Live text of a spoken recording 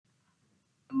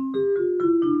PA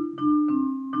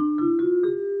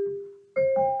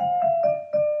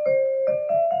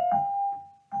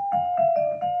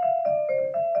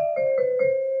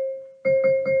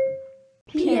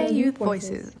Youth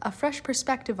Voices, a fresh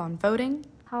perspective on voting,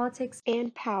 politics,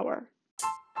 and power.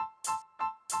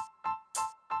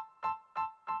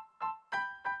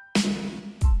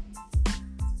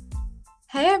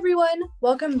 Hey everyone,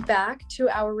 welcome back to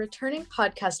our returning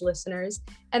podcast listeners,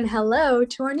 and hello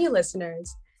to our new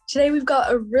listeners. Today we've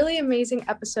got a really amazing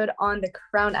episode on the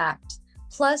Crown Act.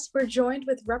 Plus, we're joined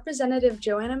with Representative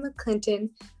Joanna McClinton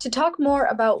to talk more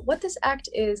about what this act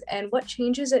is and what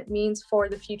changes it means for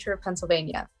the future of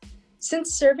Pennsylvania.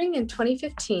 Since serving in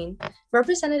 2015,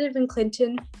 Representative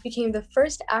McClinton became the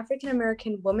first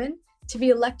African-American woman to be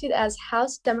elected as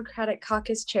House Democratic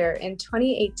Caucus Chair in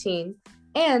 2018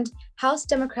 and House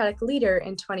Democratic Leader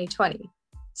in 2020.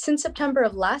 Since September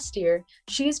of last year,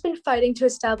 she has been fighting to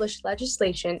establish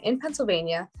legislation in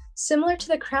Pennsylvania similar to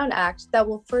the Crown Act that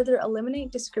will further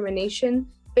eliminate discrimination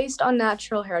based on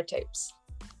natural hair types.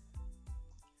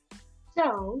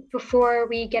 So, before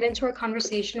we get into our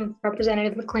conversation with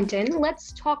Representative McClinton,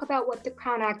 let's talk about what the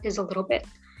Crown Act is a little bit.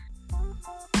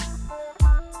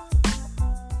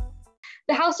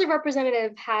 The House of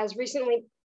Representatives has recently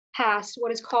passed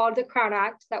what is called the Crown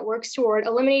Act that works toward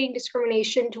eliminating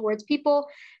discrimination towards people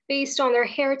based on their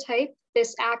hair type.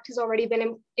 This act has already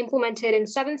been implemented in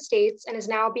 7 states and is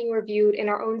now being reviewed in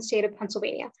our own state of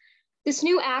Pennsylvania. This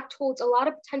new act holds a lot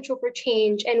of potential for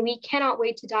change, and we cannot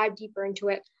wait to dive deeper into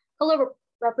it. Hello,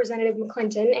 Representative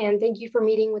McClinton, and thank you for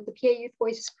meeting with the PA Youth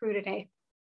Voices crew today.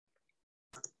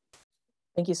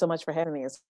 Thank you so much for having me.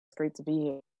 It's great to be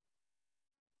here.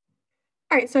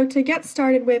 All right, so to get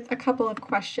started with a couple of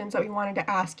questions that we wanted to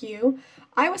ask you,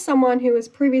 I was someone who was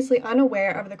previously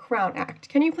unaware of the Crown Act.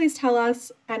 Can you please tell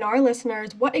us and our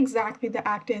listeners what exactly the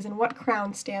act is and what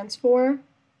Crown stands for?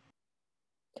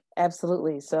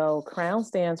 Absolutely. So CROWN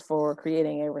stands for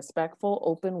Creating a Respectful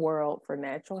Open World for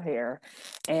Natural Hair.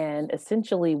 And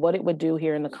essentially what it would do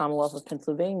here in the Commonwealth of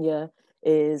Pennsylvania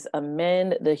is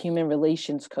amend the Human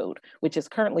Relations Code, which is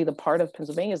currently the part of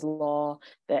Pennsylvania's law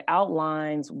that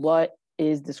outlines what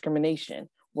is discrimination,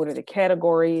 what are the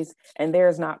categories, and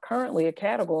there's not currently a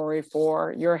category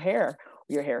for your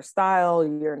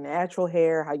hairstyle, your natural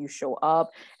hair, how you show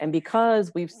up. And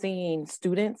because we've seen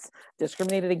students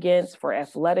discriminated against for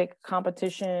athletic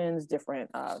competitions, different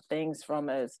things from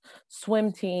as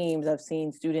swim teams, I've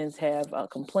seen students have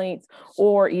complaints,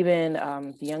 or even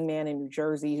the young man in New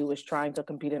Jersey who was trying to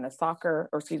compete in a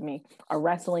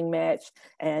wrestling match.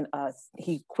 And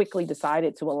he quickly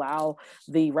decided to allow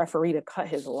the referee to cut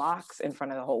his locks in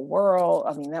front of the whole world.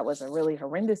 I mean, that was a really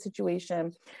horrendous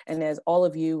situation. And as all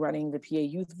of you running the PA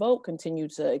Youth Vote continue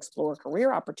to explore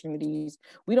career opportunities,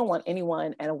 we don't want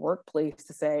anyone at a workplace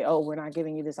to say, oh, we're not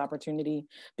giving you this opportunity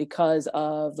because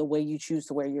of the way you choose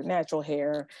to wear your natural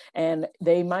hair. And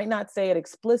they might not say it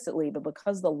explicitly, but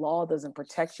because the law doesn't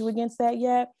protect you against that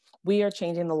yet, we are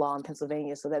changing the law in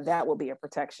Pennsylvania so that that will be a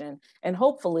protection and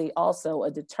hopefully also a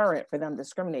deterrent for them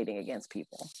discriminating against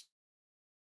people.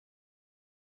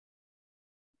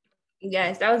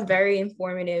 Yes, that was very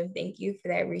informative. Thank you for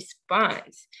that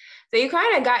response. So you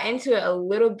kind of got into it a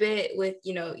little bit with,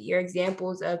 your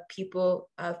examples of people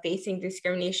facing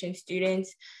discrimination,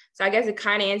 students. So I guess it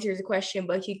kind of answers the question,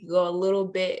 but you could go a little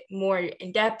bit more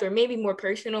in depth or maybe more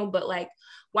personal, but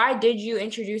why did you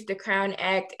introduce the Crown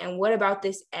Act, and what about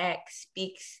this act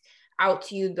speaks out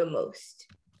to you the most?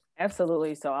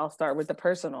 Absolutely. So I'll start with the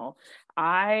personal.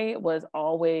 I was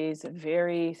always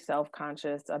very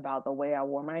self-conscious about the way I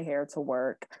wore my hair to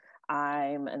work.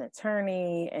 I'm an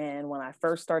attorney, and when I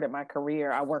first started my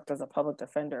career, I worked as a public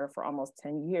defender for almost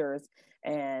 10 years.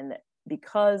 And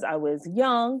because I was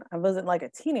young, I wasn't like a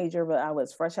teenager, but I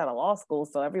was fresh out of law school.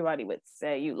 So everybody would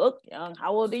say, you look young.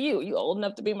 How old are you? You old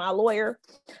enough to be my lawyer?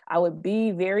 I would be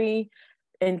very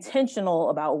intentional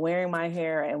about wearing my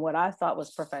hair and what I thought was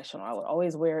professional. I would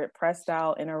always wear it pressed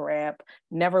out in a wrap,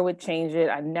 never would change it.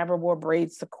 I never wore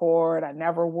braids to court. I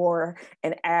never wore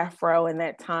an afro in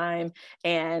that time.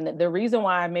 And the reason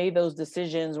why I made those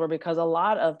decisions were because a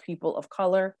lot of people of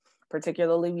color,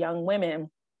 particularly young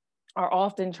women, are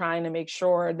often trying to make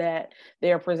sure that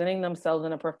they are presenting themselves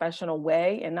in a professional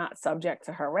way and not subject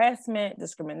to harassment,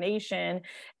 discrimination.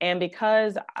 And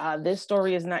because this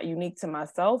story is not unique to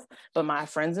myself, but my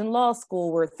friends in law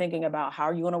school were thinking about, how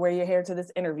are you going to wear your hair to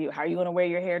this interview? How are you going to wear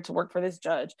your hair to work for this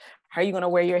judge? How are you going to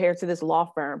wear your hair to this law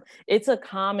firm? It's a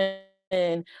common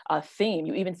a theme.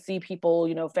 You even see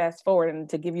people, fast forward, and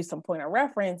to give you some point of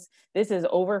reference, this is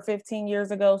over 15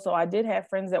 years ago. So I did have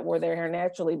friends that wore their hair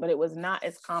naturally, but it was not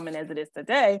as common as it is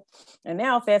today. And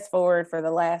now fast forward for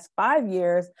the last 5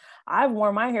 years, I've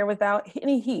worn my hair without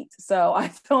any heat. So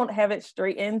I don't have it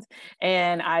straightened,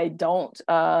 and I don't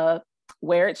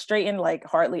wear it straightened like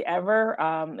hardly ever.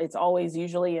 It's always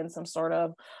usually in some sort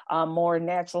of more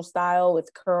natural style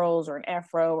with curls or an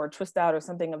afro or twist out or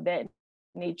something of that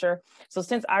nature. So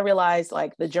since I realized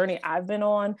like the journey I've been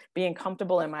on, being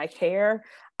comfortable in my hair,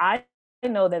 I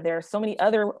know that there are so many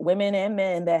other women and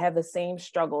men that have the same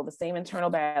struggle, the same internal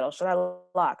battle. Should I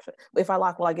lock? If I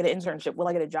lock, will I get an internship? Will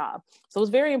I get a job? So it's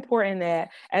very important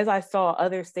that as I saw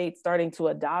other states starting to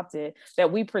adopt it,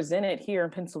 that we present it here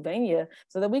in Pennsylvania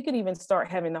so that we could even start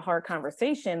having the hard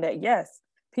conversation that yes,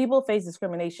 people face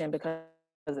discrimination because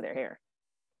of their hair.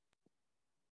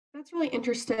 That's really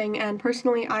interesting. And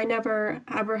personally, I never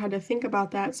ever had to think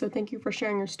about that. So thank you for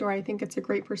sharing your story. I think it's a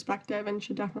great perspective and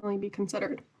should definitely be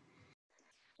considered.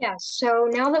 Yeah, so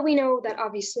now that we know that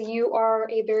obviously you are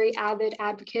a very avid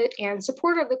advocate and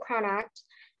supporter of the Crown Act,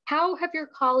 how have your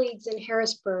colleagues in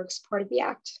Harrisburg supported the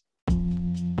act?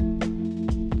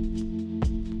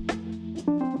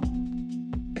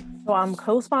 So I'm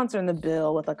co-sponsoring the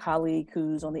bill with a colleague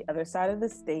who's on the other side of the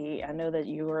state. I know that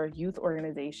your youth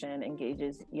organization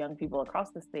engages young people across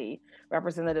the state.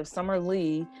 Representative Summer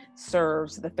Lee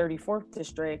serves the 34th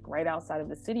district right outside of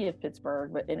the city of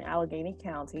Pittsburgh, but in Allegheny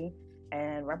County.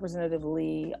 And Representative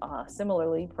Lee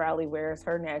similarly proudly wears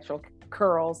her natural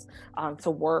curls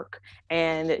to work.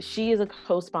 And she is a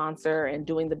co-sponsor and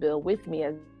doing the bill with me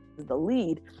as the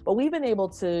lead. But we've been able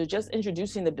to, just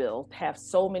introducing the bill, have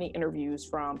so many interviews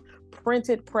from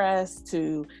printed press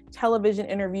to television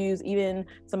interviews, even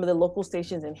some of the local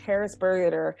stations in Harrisburg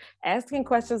that are asking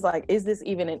questions like, is this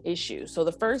even an issue? So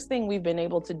the first thing we've been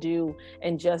able to do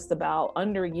in just about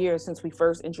under a year since we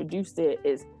first introduced it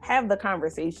is have the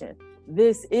conversation.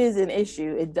 This is an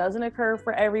issue. It doesn't occur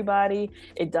for everybody.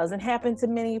 It doesn't happen to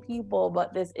many people,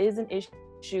 but this is an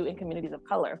issue in communities of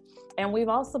color. And we've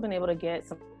also been able to get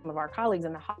some of our colleagues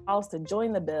in the House to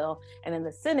join the bill. And in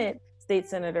the Senate, State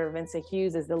Senator Vincent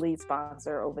Hughes is the lead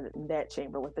sponsor over that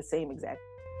chamber with the same exact.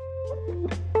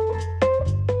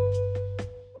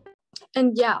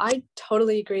 And yeah, I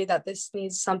totally agree that this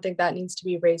needs something that needs to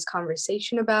be raised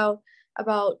conversation about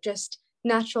just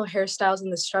natural hairstyles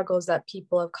and the struggles that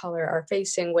people of color are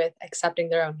facing with accepting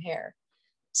their own hair.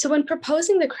 So when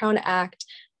proposing the Crown Act,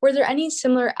 were there any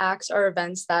similar acts or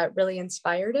events that really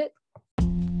inspired it?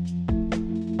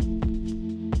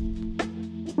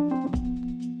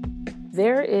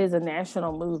 There is a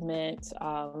national movement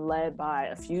led by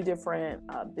a few different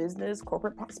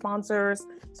corporate sponsors.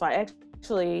 So I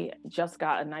actually just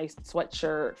got a nice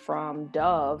sweatshirt from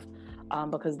Dove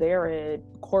because they're a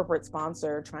corporate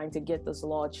sponsor trying to get this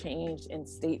law changed in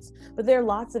states. But there are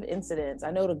lots of incidents.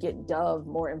 I know to get Dove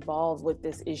more involved with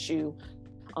this issue,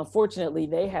 unfortunately,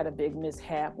 they had a big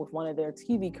mishap with one of their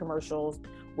TV commercials,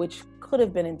 which could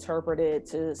have been interpreted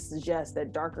to suggest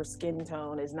that darker skin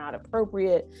tone is not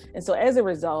appropriate. And so as a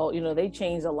result, they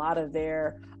changed a lot of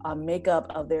their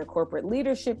makeup of their corporate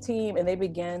leadership team, and they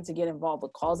began to get involved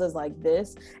with causes like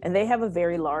this. And they have a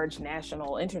very large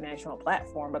international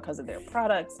platform because of their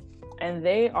products. And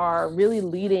they are really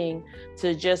leading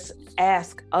to just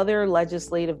ask other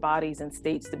legislative bodies and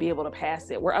states to be able to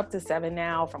pass it. We're up to 7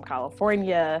 now, from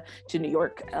California to New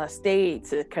York State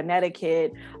to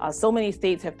Connecticut. So many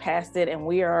states have passed it, and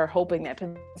we are hoping that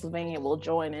Pennsylvania will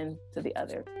join in to the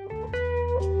others.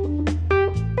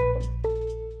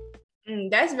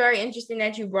 That's very interesting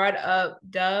that you brought up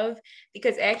Dove,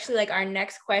 because actually like our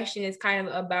next question is kind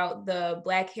of about the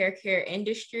Black hair care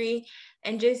industry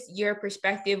and just your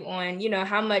perspective on,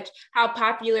 how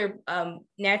popular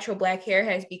natural Black hair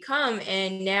has become,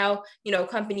 and now,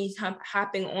 companies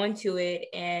hopping onto it.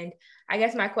 And I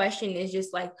guess my question is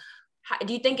just like,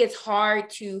 do you think it's hard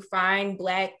to find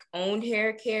Black owned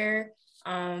hair care?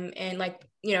 And like,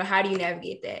 how do you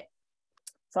navigate that?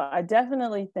 So I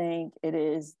definitely think it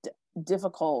is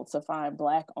difficult to find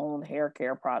Black owned hair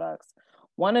care products.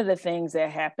 One of the things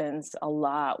that happens a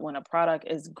lot when a product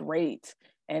is great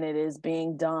and it is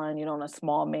being done, on a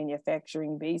small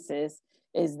manufacturing basis,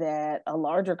 is that a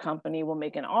larger company will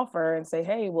make an offer and say,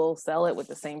 hey, we'll sell it with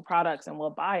the same products and we'll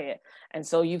buy it. And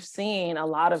so you've seen a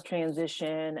lot of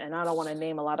transition, and I don't want to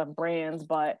name a lot of brands,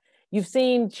 but you've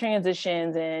seen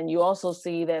transitions, and you also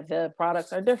see that the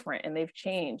products are different and they've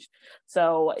changed.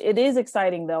 So it is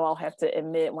exciting, though, I'll have to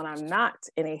admit, when I'm not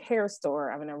in a hair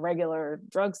store, I'm in a regular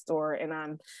drugstore, and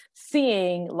I'm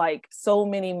seeing like so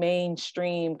many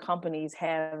mainstream companies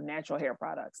have natural hair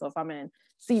products. So if I'm in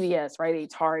CVS, right, a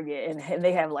Target, and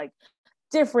they have like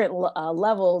different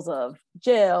levels of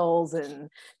gels and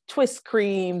twist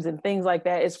creams and things like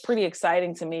that. It's pretty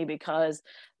exciting to me because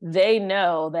they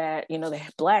know that, you know, the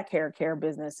Black hair care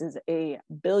business is a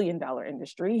billion-dollar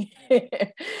industry.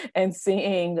 And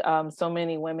seeing so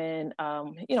many women,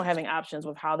 you know, having options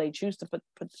with how they choose to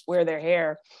wear their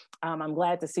hair, I'm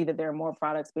glad to see that there are more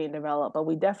products being developed, but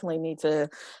we definitely need to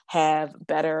have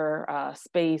better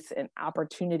space and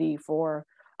opportunity for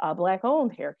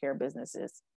Black-owned hair care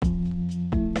businesses.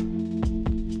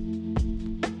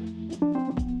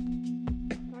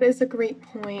 That is a great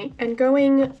point. And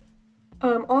going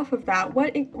off of that,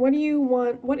 what impact do you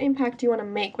want to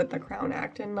make with the Crown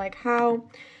Act, and like how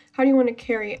do you want to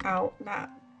carry out that?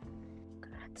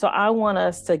 So I want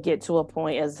us to get to a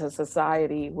point as a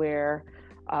society where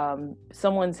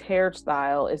someone's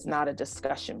hairstyle is not a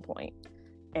discussion point.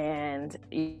 And,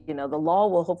 you know, the law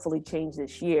will hopefully change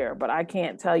this year, but I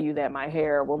can't tell you that my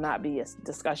hair will not be a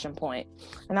discussion point.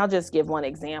 And I'll just give one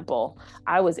example.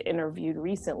 I was interviewed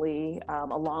recently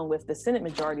along with the Senate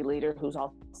Majority Leader, who's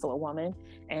also a woman.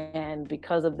 And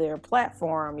because of their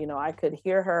platform, you know, I could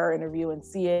hear her interview and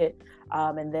see it.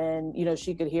 And then, you know,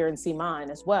 she could hear and see mine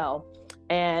as well.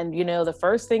 And, you know, the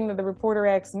first thing that the reporter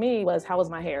asked me was, how was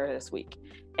my hair this week?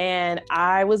 And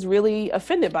I was really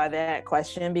offended by that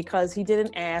question because he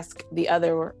didn't ask the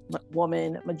other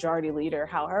woman majority leader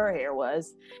how her hair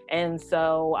was. And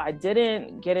so I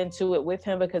didn't get into it with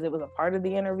him because it was a part of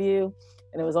the interview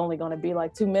and it was only going to be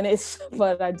like 2 minutes.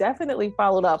 But I definitely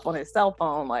followed up on his cell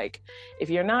phone. Like, if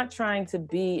you're not trying to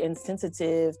be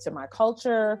insensitive to my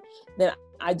culture, then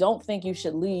I don't think you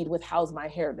should lead with how's my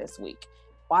hair this week.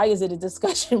 Why is it a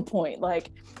discussion point? Like,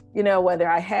 you know, whether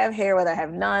I have hair, whether I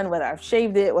have none, whether I've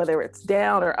shaved it, whether it's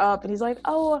down or up. And he's like,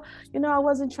 oh, you know, I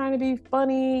wasn't trying to be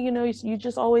funny. You know, you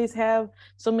just always have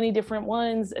so many different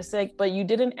ones. It's like, but you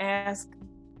didn't ask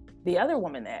the other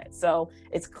woman that. So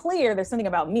it's clear there's something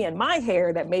about me and my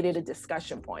hair that made it a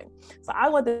discussion point. So I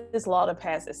want this law to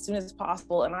pass as soon as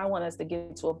possible. And I want us to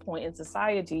get to a point in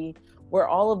society where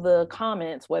all of the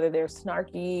comments, whether they're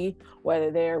snarky,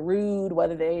 whether they're rude,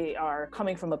 whether they are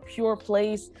coming from a pure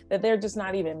place, that they're just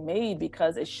not even made,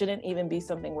 because it shouldn't even be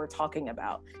something we're talking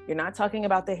about. You're not talking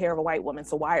about the hair of a white woman,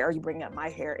 so why are you bringing up my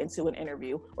hair into an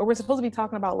interview where we're supposed to be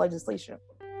talking about legislation?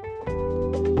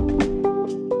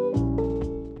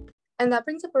 And that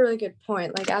brings up a really good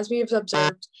point. Like, as we've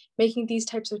observed, making these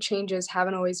types of changes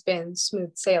haven't always been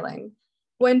smooth sailing.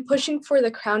 When pushing for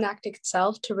the Crown Act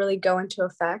itself to really go into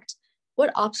effect,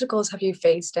 what obstacles have you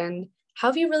faced and how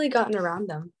have you really gotten around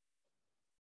them?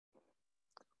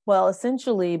 Well,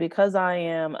 essentially, because I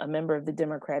am a member of the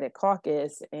Democratic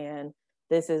caucus, and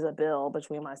this is a bill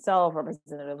between myself,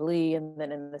 Representative Lee, and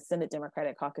then in the Senate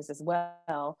Democratic caucus as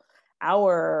well,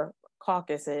 our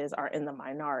caucuses are in the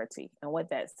minority. And what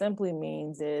that simply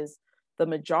means is the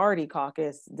majority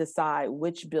caucus decide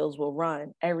which bills will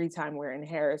run every time we're in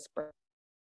Harrisburg.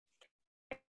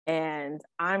 And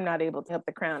I'm not able to help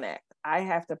the Crown Act. I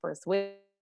have to persuade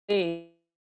the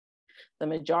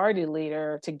majority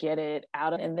leader to get it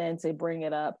out and then to bring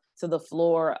it up to the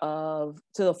full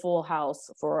House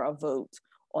for a vote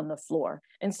on the floor.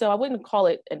 And so I wouldn't call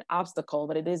it an obstacle,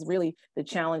 but it is really the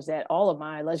challenge that all of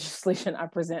my legislation I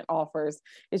present offers.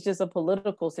 It's just a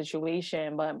political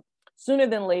situation, but sooner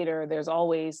than later, there's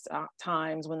always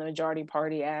times when the majority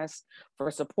party asks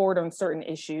for support on certain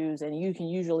issues, and you can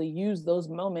usually use those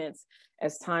moments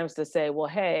as times to say, well,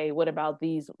 hey, what about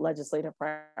these legislative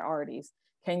priorities?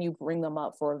 Can you bring them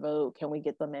up for a vote? Can we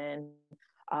get them in?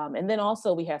 And then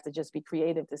also we have to just be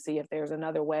creative to see if there's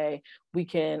another way we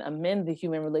can amend the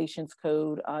Human Relations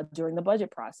Code during the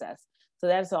budget process. So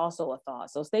that's also a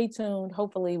thought. So stay tuned.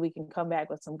 Hopefully we can come back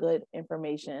with some good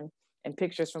information and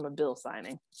pictures from a bill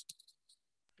signing.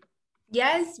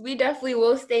 Yes, we definitely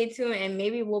will stay tuned, and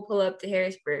maybe we'll pull up to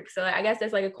Harrisburg. So I guess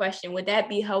that's like a question. Would that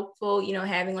be helpful, you know,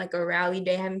 having like a rally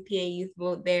day, having PA youth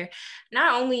vote there,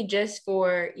 not only just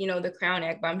for, you know, the Crown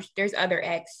Act, but there's other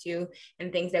acts too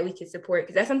and things that we can support,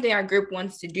 because that's something our group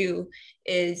wants to do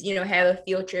is, you know, have a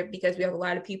field trip, because we have a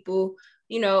lot of people,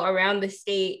 you know, around the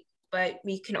state, but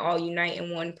we can all unite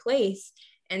in one place.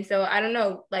 And so I don't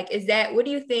know, like, what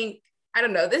do you think? I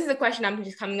don't know. This is a question I'm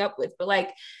just coming up with, but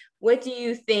like, what do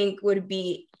you think would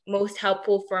be most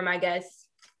helpful from, I guess,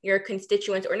 your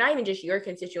constituents, or not even just your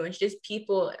constituents, just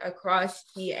people across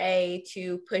PA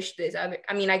to push this other?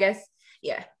 I mean, I guess,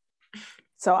 yeah.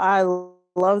 So I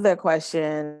love that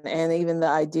question, and even the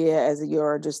idea as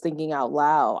you're just thinking out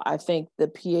loud. I think the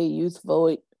PA youth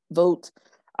vote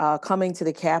coming to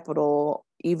the Capitol,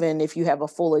 even if you have a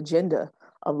full agenda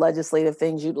of legislative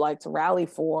things you'd like to rally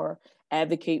for,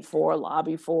 advocate for,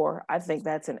 lobby for, I think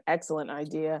that's an excellent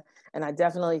idea. And I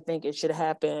definitely think it should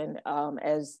happen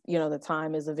as the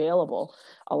time is available.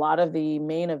 A lot of the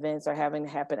main events are having to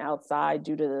happen outside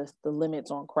due to the limits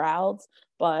on crowds.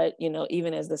 But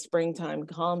even as the springtime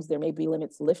comes, there may be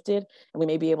limits lifted, and we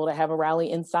may be able to have a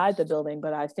rally inside the building.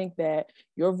 But I think that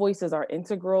your voices are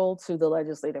integral to the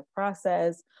legislative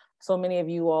process. So many of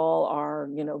you all are,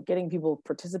 getting people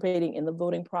participating in the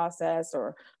voting process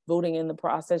or voting in the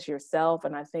process yourself.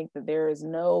 And I think that there is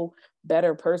no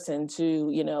better person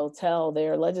to, tell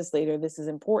their legislator this is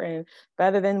important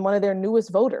rather than one of their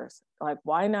newest voters. Like,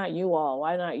 why not you all?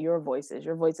 Why not your voices?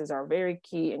 Your voices are very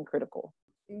key and critical.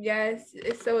 Yes,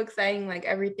 it's so exciting, like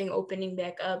everything opening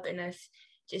back up and us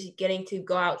just getting to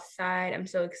go outside. I'm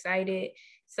so excited.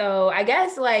 So I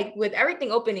guess like with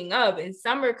everything opening up and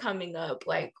summer coming up,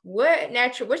 like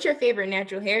what's your favorite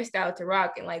natural hairstyle to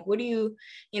rock? And like, what are you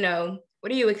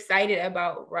excited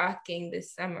about rocking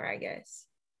this summer, I guess?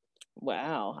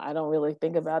 Wow, I don't really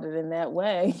think about it in that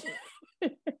way.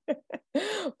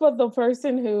 But the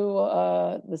person who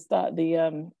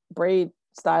the braid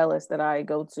stylist that I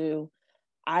go to,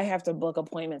 I have to book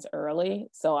appointments early.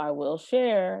 So I will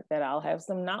share that I'll have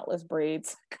some knotless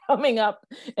braids coming up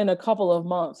in a couple of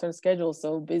months. Her schedule's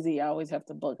so busy, I always have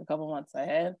to book a couple months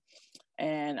ahead.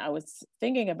 And I was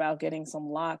thinking about getting some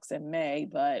locks in May,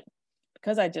 but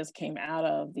because I just came out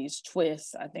of these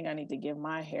twists, I think I need to give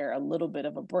my hair a little bit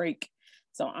of a break.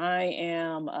 So I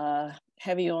am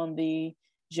heavy on the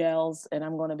gels, and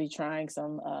I'm going to be trying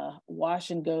some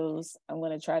wash and goes. I'm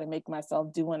going to try to make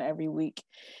myself do one every week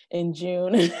in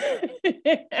June.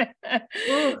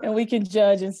 And we can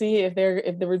judge and see if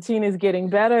the routine is getting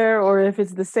better or if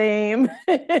it's the same.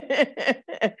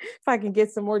 If I can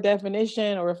get some more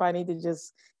definition, or if I need to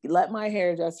just let my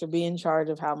hairdresser be in charge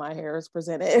of how my hair is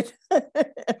presented.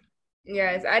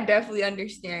 Yes, I definitely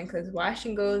understand, because wash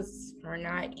and goes are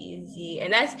not easy.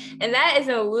 And that is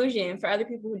an illusion for other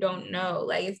people who don't know.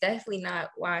 Like, it's definitely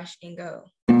not wash and go.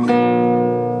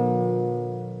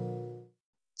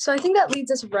 So I think that leads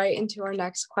us right into our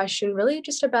next question, really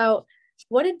just about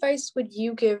what advice would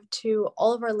you give to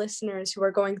all of our listeners who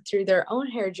are going through their own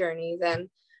hair journeys and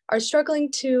are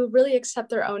struggling to really accept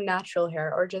their own natural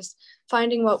hair, or just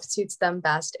finding what suits them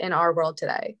best in our world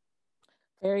today?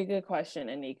 Very good question,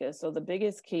 Anika. So the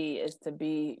biggest key is to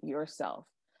be yourself.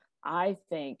 I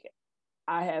think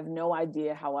I have no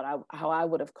idea how I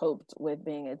would have coped with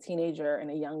being a teenager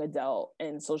and a young adult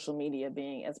and social media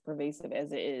being as pervasive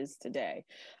as it is today.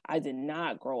 I did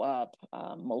not grow up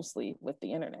mostly with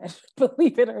the internet,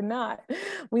 believe it or not.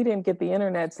 We didn't get the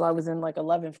internet till I was in like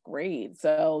 11th grade.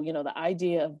 So, the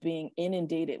idea of being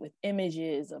inundated with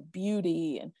images of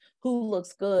beauty and who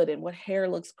looks good and what hair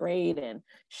looks great, and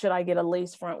should I get a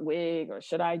lace front wig, or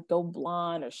should I go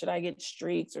blonde, or should I get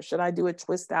streaks, or should I do a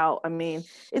twist out? I mean,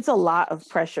 it's a lot of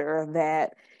pressure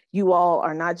that you all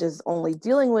are not just only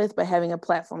dealing with, but having a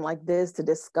platform like this to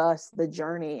discuss the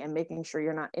journey and making sure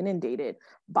you're not inundated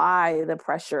by the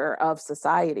pressure of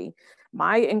society.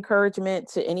 My encouragement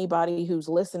to anybody who's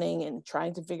listening and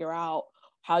trying to figure out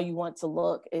how you want to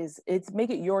look is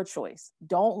make it your choice.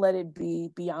 Don't let it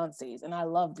be Beyonce's. And I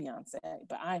love Beyonce,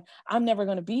 but I'm never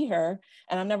going to be her,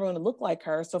 and I'm never going to look like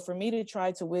her. So for me to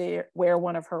try to wear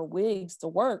one of her wigs to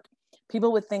work,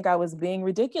 people would think I was being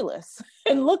ridiculous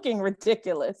and looking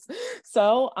ridiculous.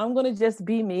 So I'm going to just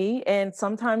be me. And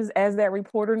sometimes, as that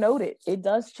reporter noted, it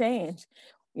does change.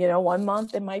 1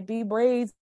 month it might be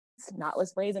braids,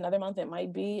 knotless braids. Another month it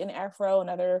might be an afro.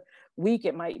 Another week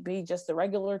it might be just a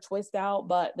regular twist out.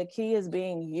 But the key is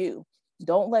being you.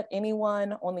 Don't let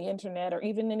anyone on the internet or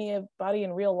even anybody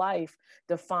in real life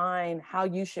define how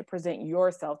you should present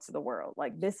yourself to the world.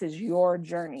 Like, this is your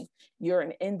journey. You're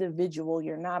an individual.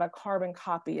 You're not a carbon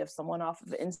copy of someone off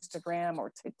of Instagram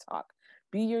or TikTok.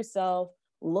 Be yourself,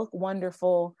 look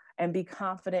wonderful, and be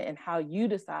confident in how you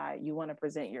decide you want to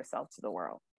present yourself to the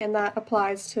world. And that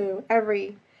applies to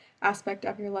every aspect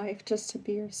of your life, just to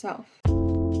be yourself.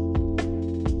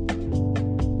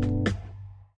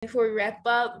 Before we wrap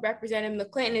up, Representative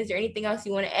McClinton, is there anything else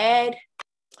you want to add?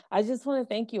 I just want to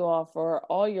thank you all for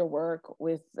all your work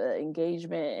with the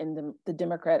engagement in the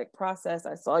democratic process.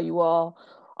 I saw you all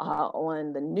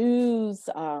on the news,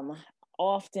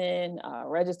 often,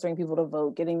 registering people to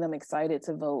vote, getting them excited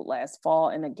to vote last fall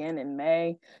and again in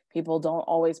May. People don't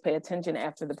always pay attention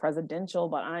after the presidential,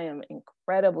 but I am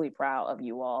incredibly proud of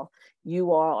you all.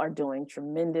 You all are doing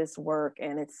tremendous work,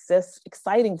 and it's just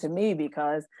exciting to me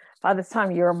because by the time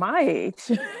you're my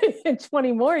age, in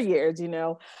 20 more years,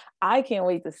 I can't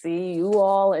wait to see you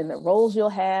all and the roles you'll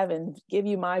have and give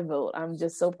you my vote. I'm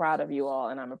just so proud of you all,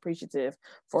 and I'm appreciative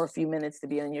for a few minutes to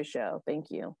be on your show. Thank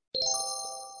you.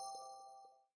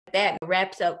 That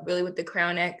wraps up really what the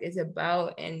Crown Act is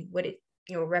about and what it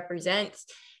represents,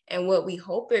 and what we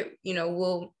hope it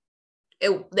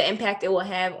the impact it will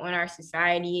have on our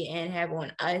society and have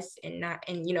on us, and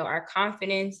our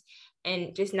confidence,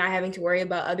 and just not having to worry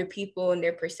about other people and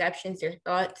their perceptions, their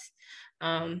thoughts,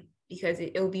 because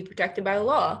it will be protected by the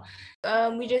law.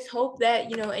 We just hope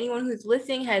that anyone who's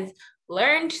listening has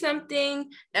learned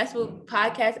something. That's what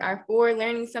podcasts are for,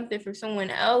 learning something from someone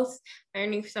else,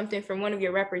 learning something from one of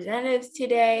your representatives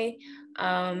today,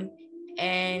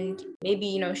 and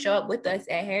maybe show up with us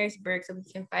at Harrisburg so we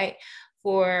can fight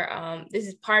for this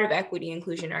is part of equity and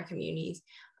inclusion in our communities,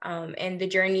 and the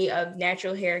journey of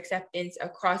natural hair acceptance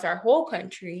across our whole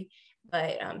country,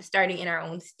 but starting in our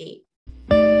own state.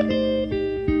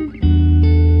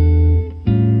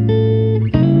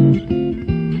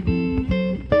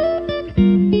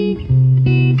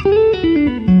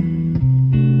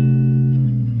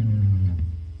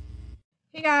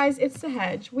 Hey guys, it's The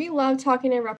Hedge. We love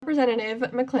talking to Representative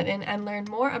McClinton and learn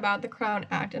more about the Crown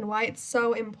Act and why it's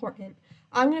so important.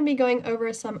 I'm going to be going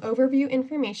over some overview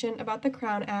information about the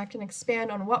Crown Act and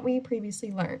expand on what we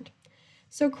previously learned.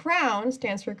 So CROWN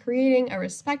stands for Creating a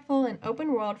Respectful and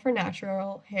Open World for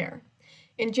Natural Hair.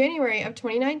 In January of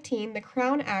 2019, the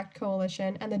Crown Act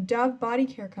Coalition and the Dove Body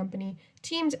Care Company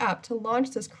teamed up to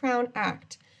launch this Crown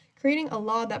Act, creating a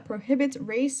law that prohibits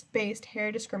race-based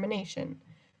hair discrimination.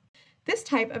 This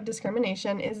type of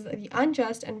discrimination is the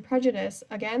unjust and prejudice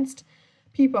against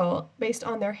people based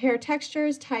on their hair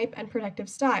textures, type, and protective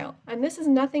style. And this is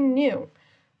nothing new.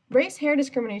 Race hair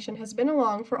discrimination has been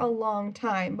along for a long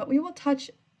time, but we will touch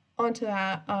onto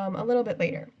that a little bit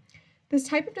later. This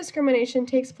type of discrimination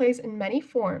takes place in many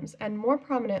forms, and more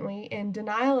prominently in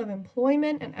denial of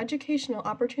employment and educational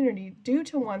opportunity due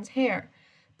to one's hair,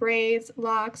 braids,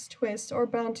 locks, twists, or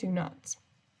bantu knots.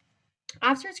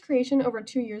 After its creation over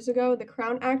 2 years ago, the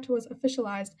Crown Act was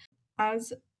officialized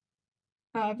as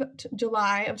of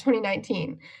July of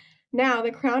 2019. Now,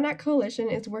 the Crown Act Coalition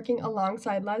is working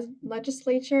alongside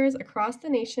legislatures across the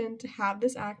nation to have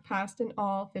this act passed in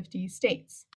all 50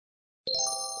 states.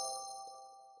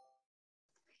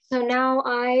 So now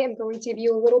I am going to give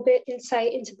you a little bit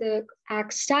insight into the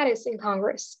Act's status in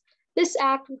Congress. This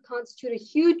act would constitute a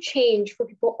huge change for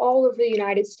people all over the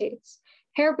United States.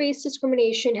 Hair-based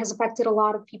discrimination has affected a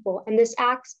lot of people, and this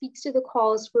act speaks to the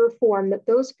calls for reform that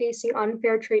those facing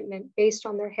unfair treatment based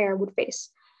on their hair would face.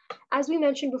 As we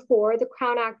mentioned before, the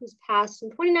Crown Act was passed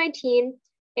in 2019,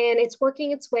 and it's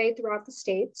working its way throughout the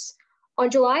states. On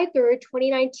July 3rd,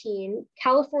 2019,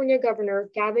 California Governor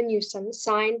Gavin Newsom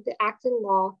signed the act into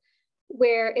law,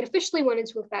 where it officially went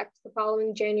into effect the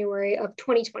following January of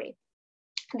 2020.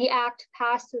 The act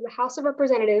passed through the House of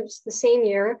Representatives the same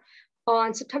year,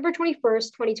 on September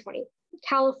 21st, 2020.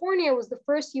 California was the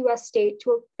first U.S. state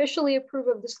to officially approve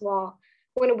of this law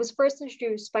when it was first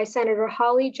introduced by Senator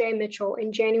Holly J. Mitchell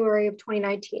in January of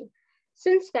 2019.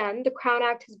 Since then, the Crown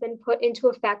Act has been put into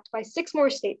effect by 6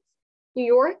 more states: New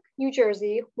York, New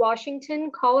Jersey, Washington,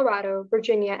 Colorado,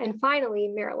 Virginia, and finally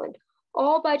Maryland,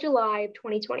 all by July of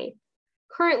 2020.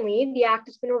 Currently, the act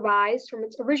has been revised from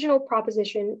its original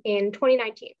proposition in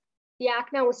 2019. The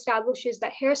act now establishes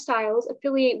that hairstyles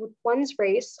affiliate with one's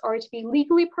race are to be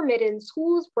legally permitted in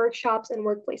schools, workshops, and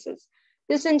workplaces.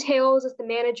 This entails that the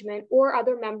management or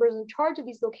other members in charge of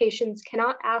these locations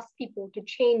cannot ask people to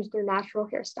change their natural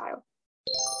hairstyle.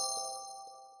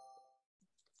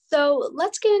 So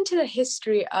let's get into the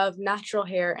history of natural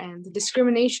hair and the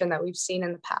discrimination that we've seen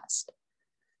in the past.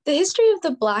 The history of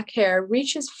the Black hair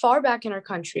reaches far back in our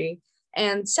country,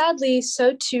 and sadly,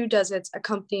 so too does its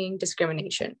accompanying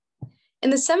discrimination. In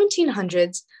the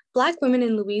 1700s, Black women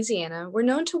in Louisiana were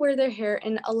known to wear their hair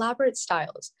in elaborate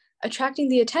styles, attracting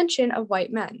the attention of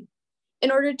white men. In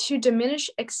order to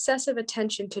diminish excessive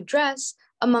attention to dress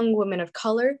among women of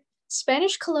color,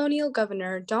 Spanish colonial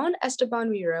governor Don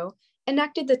Esteban Miro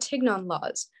enacted the Tignon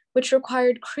laws, which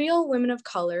required Creole women of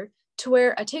color to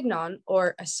wear a tignon,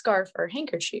 or a scarf or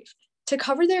handkerchief, to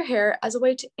cover their hair as a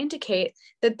way to indicate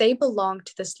that they belonged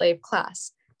to the slave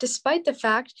class, despite the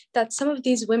fact that some of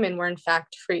these women were in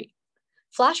fact free.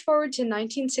 Flash forward to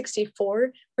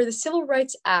 1964, where the Civil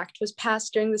Rights Act was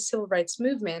passed during the Civil Rights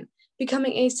Movement,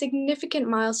 becoming a significant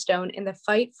milestone in the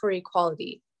fight for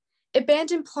equality. It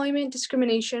banned employment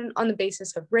discrimination on the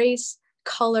basis of race,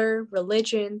 color,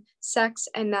 religion, sex,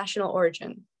 and national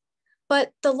origin.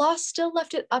 But the law still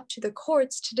left it up to the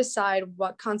courts to decide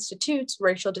what constitutes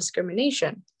racial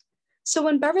discrimination. So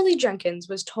when Beverly Jenkins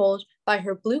was told by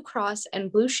her Blue Cross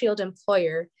and Blue Shield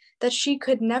employer that she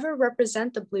could never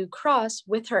represent the Blue Cross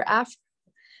with her afro,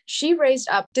 she raised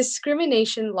up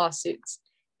discrimination lawsuits.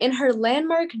 In her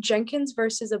landmark Jenkins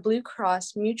versus a Blue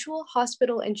Cross Mutual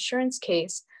Hospital Insurance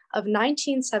case of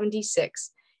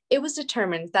 1976, it was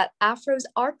determined that afros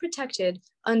are protected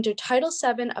under Title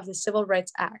VII of the Civil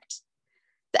Rights Act.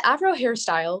 The afro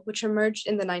hairstyle, which emerged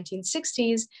in the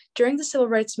 1960s during the civil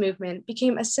rights movement,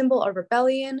 became a symbol of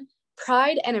rebellion,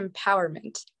 pride, and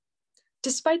empowerment.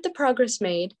 Despite the progress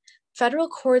made, federal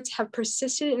courts have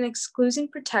persisted in excluding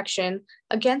protection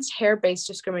against hair-based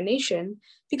discrimination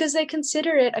because they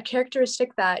consider it a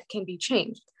characteristic that can be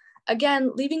changed,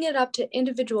 again, leaving it up to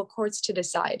individual courts to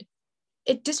decide.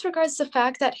 It disregards the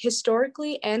fact that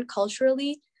historically and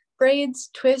culturally, braids,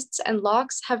 twists, and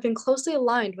locks have been closely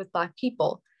aligned with Black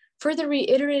people, further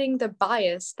reiterating the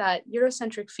bias that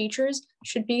Eurocentric features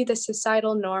should be the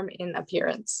societal norm in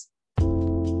appearance.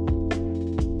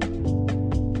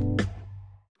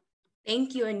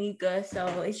 Thank you, Anika. So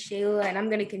it's Shayla, and I'm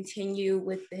going to continue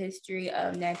with the history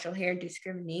of natural hair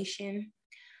discrimination.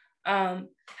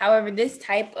 However, this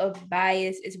type of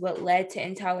bias is what led to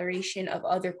intoleration of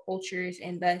other cultures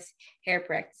and thus hair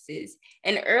practices.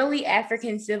 In early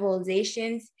African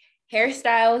civilizations,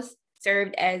 hairstyles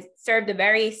served a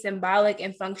very symbolic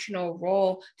and functional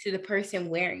role to the person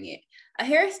wearing it. A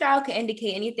hairstyle can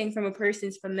indicate anything from a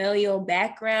person's familial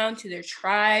background to their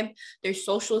tribe, their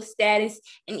social status,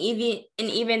 and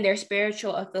even their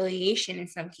spiritual affiliation in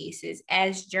some cases,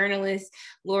 as journalist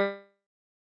Lori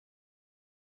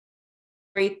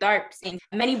Tharp saying,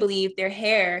 many believe their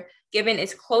hair, given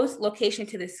its close location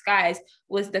to the skies,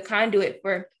 was the conduit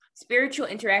for spiritual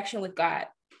interaction with God.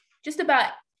 Just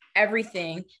about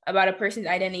everything about a person's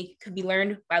identity could be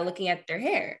learned by looking at their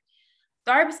hair.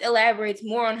 Tharp elaborates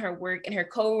more on her work in her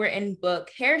co-written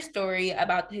book, Hair Story,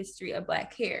 about the history of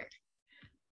Black hair.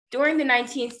 During the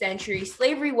 19th century,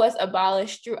 slavery was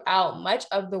abolished throughout much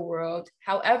of the world.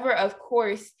 However, of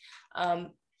course,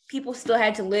 people still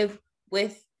had to live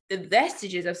with the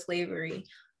vestiges of slavery.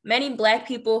 Many Black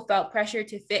people felt pressure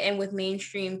to fit in with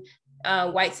mainstream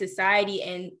white society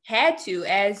and had to,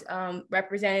 as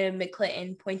Representative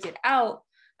McClinton pointed out,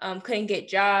 couldn't get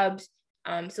jobs.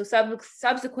 So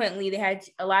subsequently,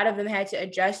 a lot of them had to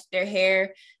adjust their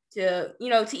hair to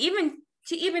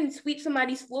even sweep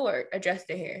somebody's floor, adjust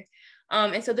their hair.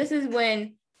 And so this is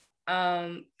when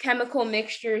chemical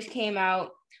mixtures came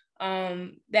out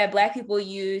that Black people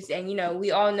used. And, we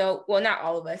all know, well, not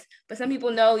all of us, but some people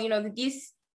know, that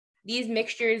these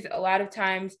mixtures a lot of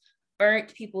times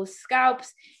burnt people's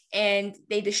scalps and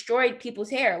they destroyed people's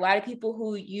hair. A lot of people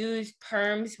who use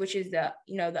perms, which is the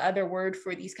other word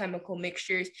for these chemical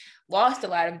mixtures, lost a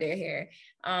lot of their hair.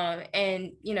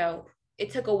 And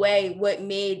it took away what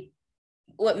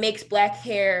makes Black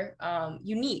hair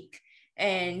unique,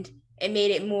 and it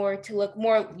made it to look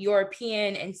more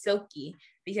European and silky,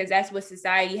 because that's what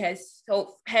society has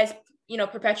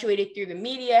perpetuated through the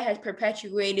media, has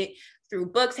perpetuated through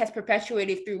books, has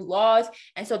perpetuated through laws.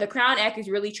 And so the Crown Act is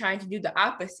really trying to do the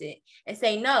opposite and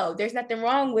say, no, there's nothing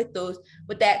wrong with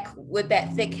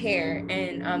that thick hair,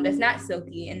 and that's not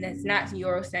silky and that's not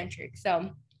Eurocentric. So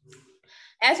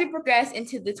as we progress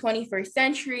into the 21st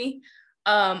century,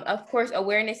 of course,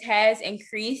 awareness has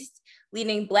increased,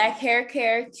 leading Black hair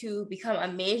care to become a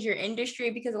major industry,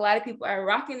 because a lot of people are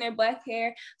rocking their Black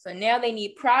hair. So now they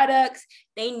need products,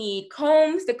 they need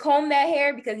combs to comb that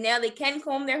hair, because now they can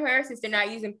comb their hair since they're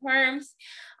not using perms.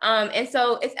 And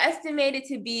so it's estimated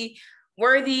to be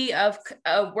worthy of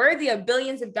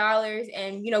billions of dollars.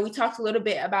 And, we talked a little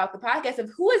bit about the podcast of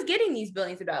who is getting these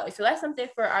billions of dollars. So that's something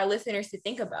for our listeners to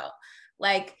think about.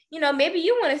 Like, maybe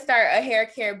you want to start a hair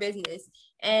care business,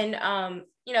 and,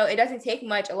 it doesn't take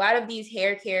much. A lot of these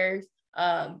hair cares,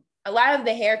 a lot of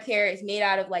the hair care is made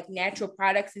out of like natural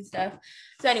products and stuff.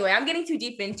 So anyway, I'm getting too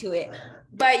deep into it,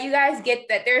 but you guys get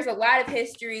that there's a lot of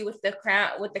history with the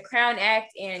Crown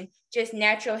Act and just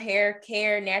natural hair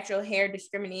care, natural hair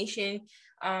discrimination.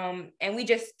 And we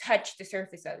just touched the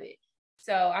surface of it.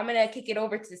 So I'm going to kick it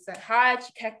over to Sahaj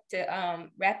to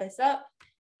wrap us up.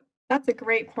 That's a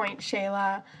great point,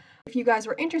 Shayla. If you guys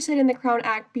were interested in the Crown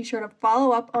Act, be sure to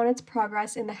follow up on its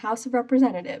progress in the House of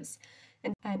Representatives.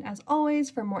 And as always,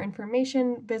 for more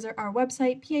information, visit our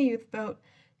website,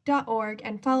 PA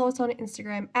and follow us on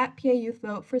Instagram at PA Youth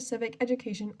Vote for civic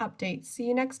education updates. See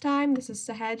you next time. This is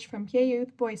Sahej from PA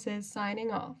Youth Voices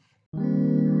signing off.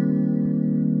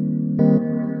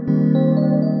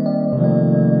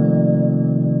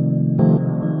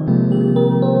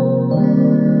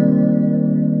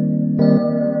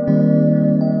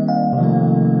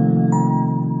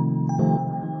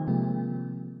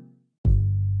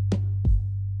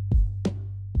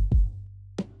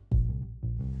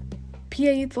 PA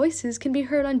Youth Voices can be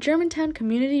heard on Germantown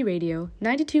Community Radio,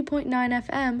 92.9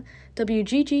 FM,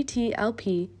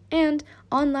 WGGT-LP, and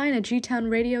online at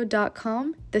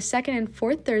gtownradio.com the second and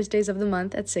fourth Thursdays of the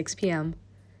month at 6 p.m.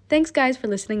 Thanks, guys, for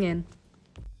listening in.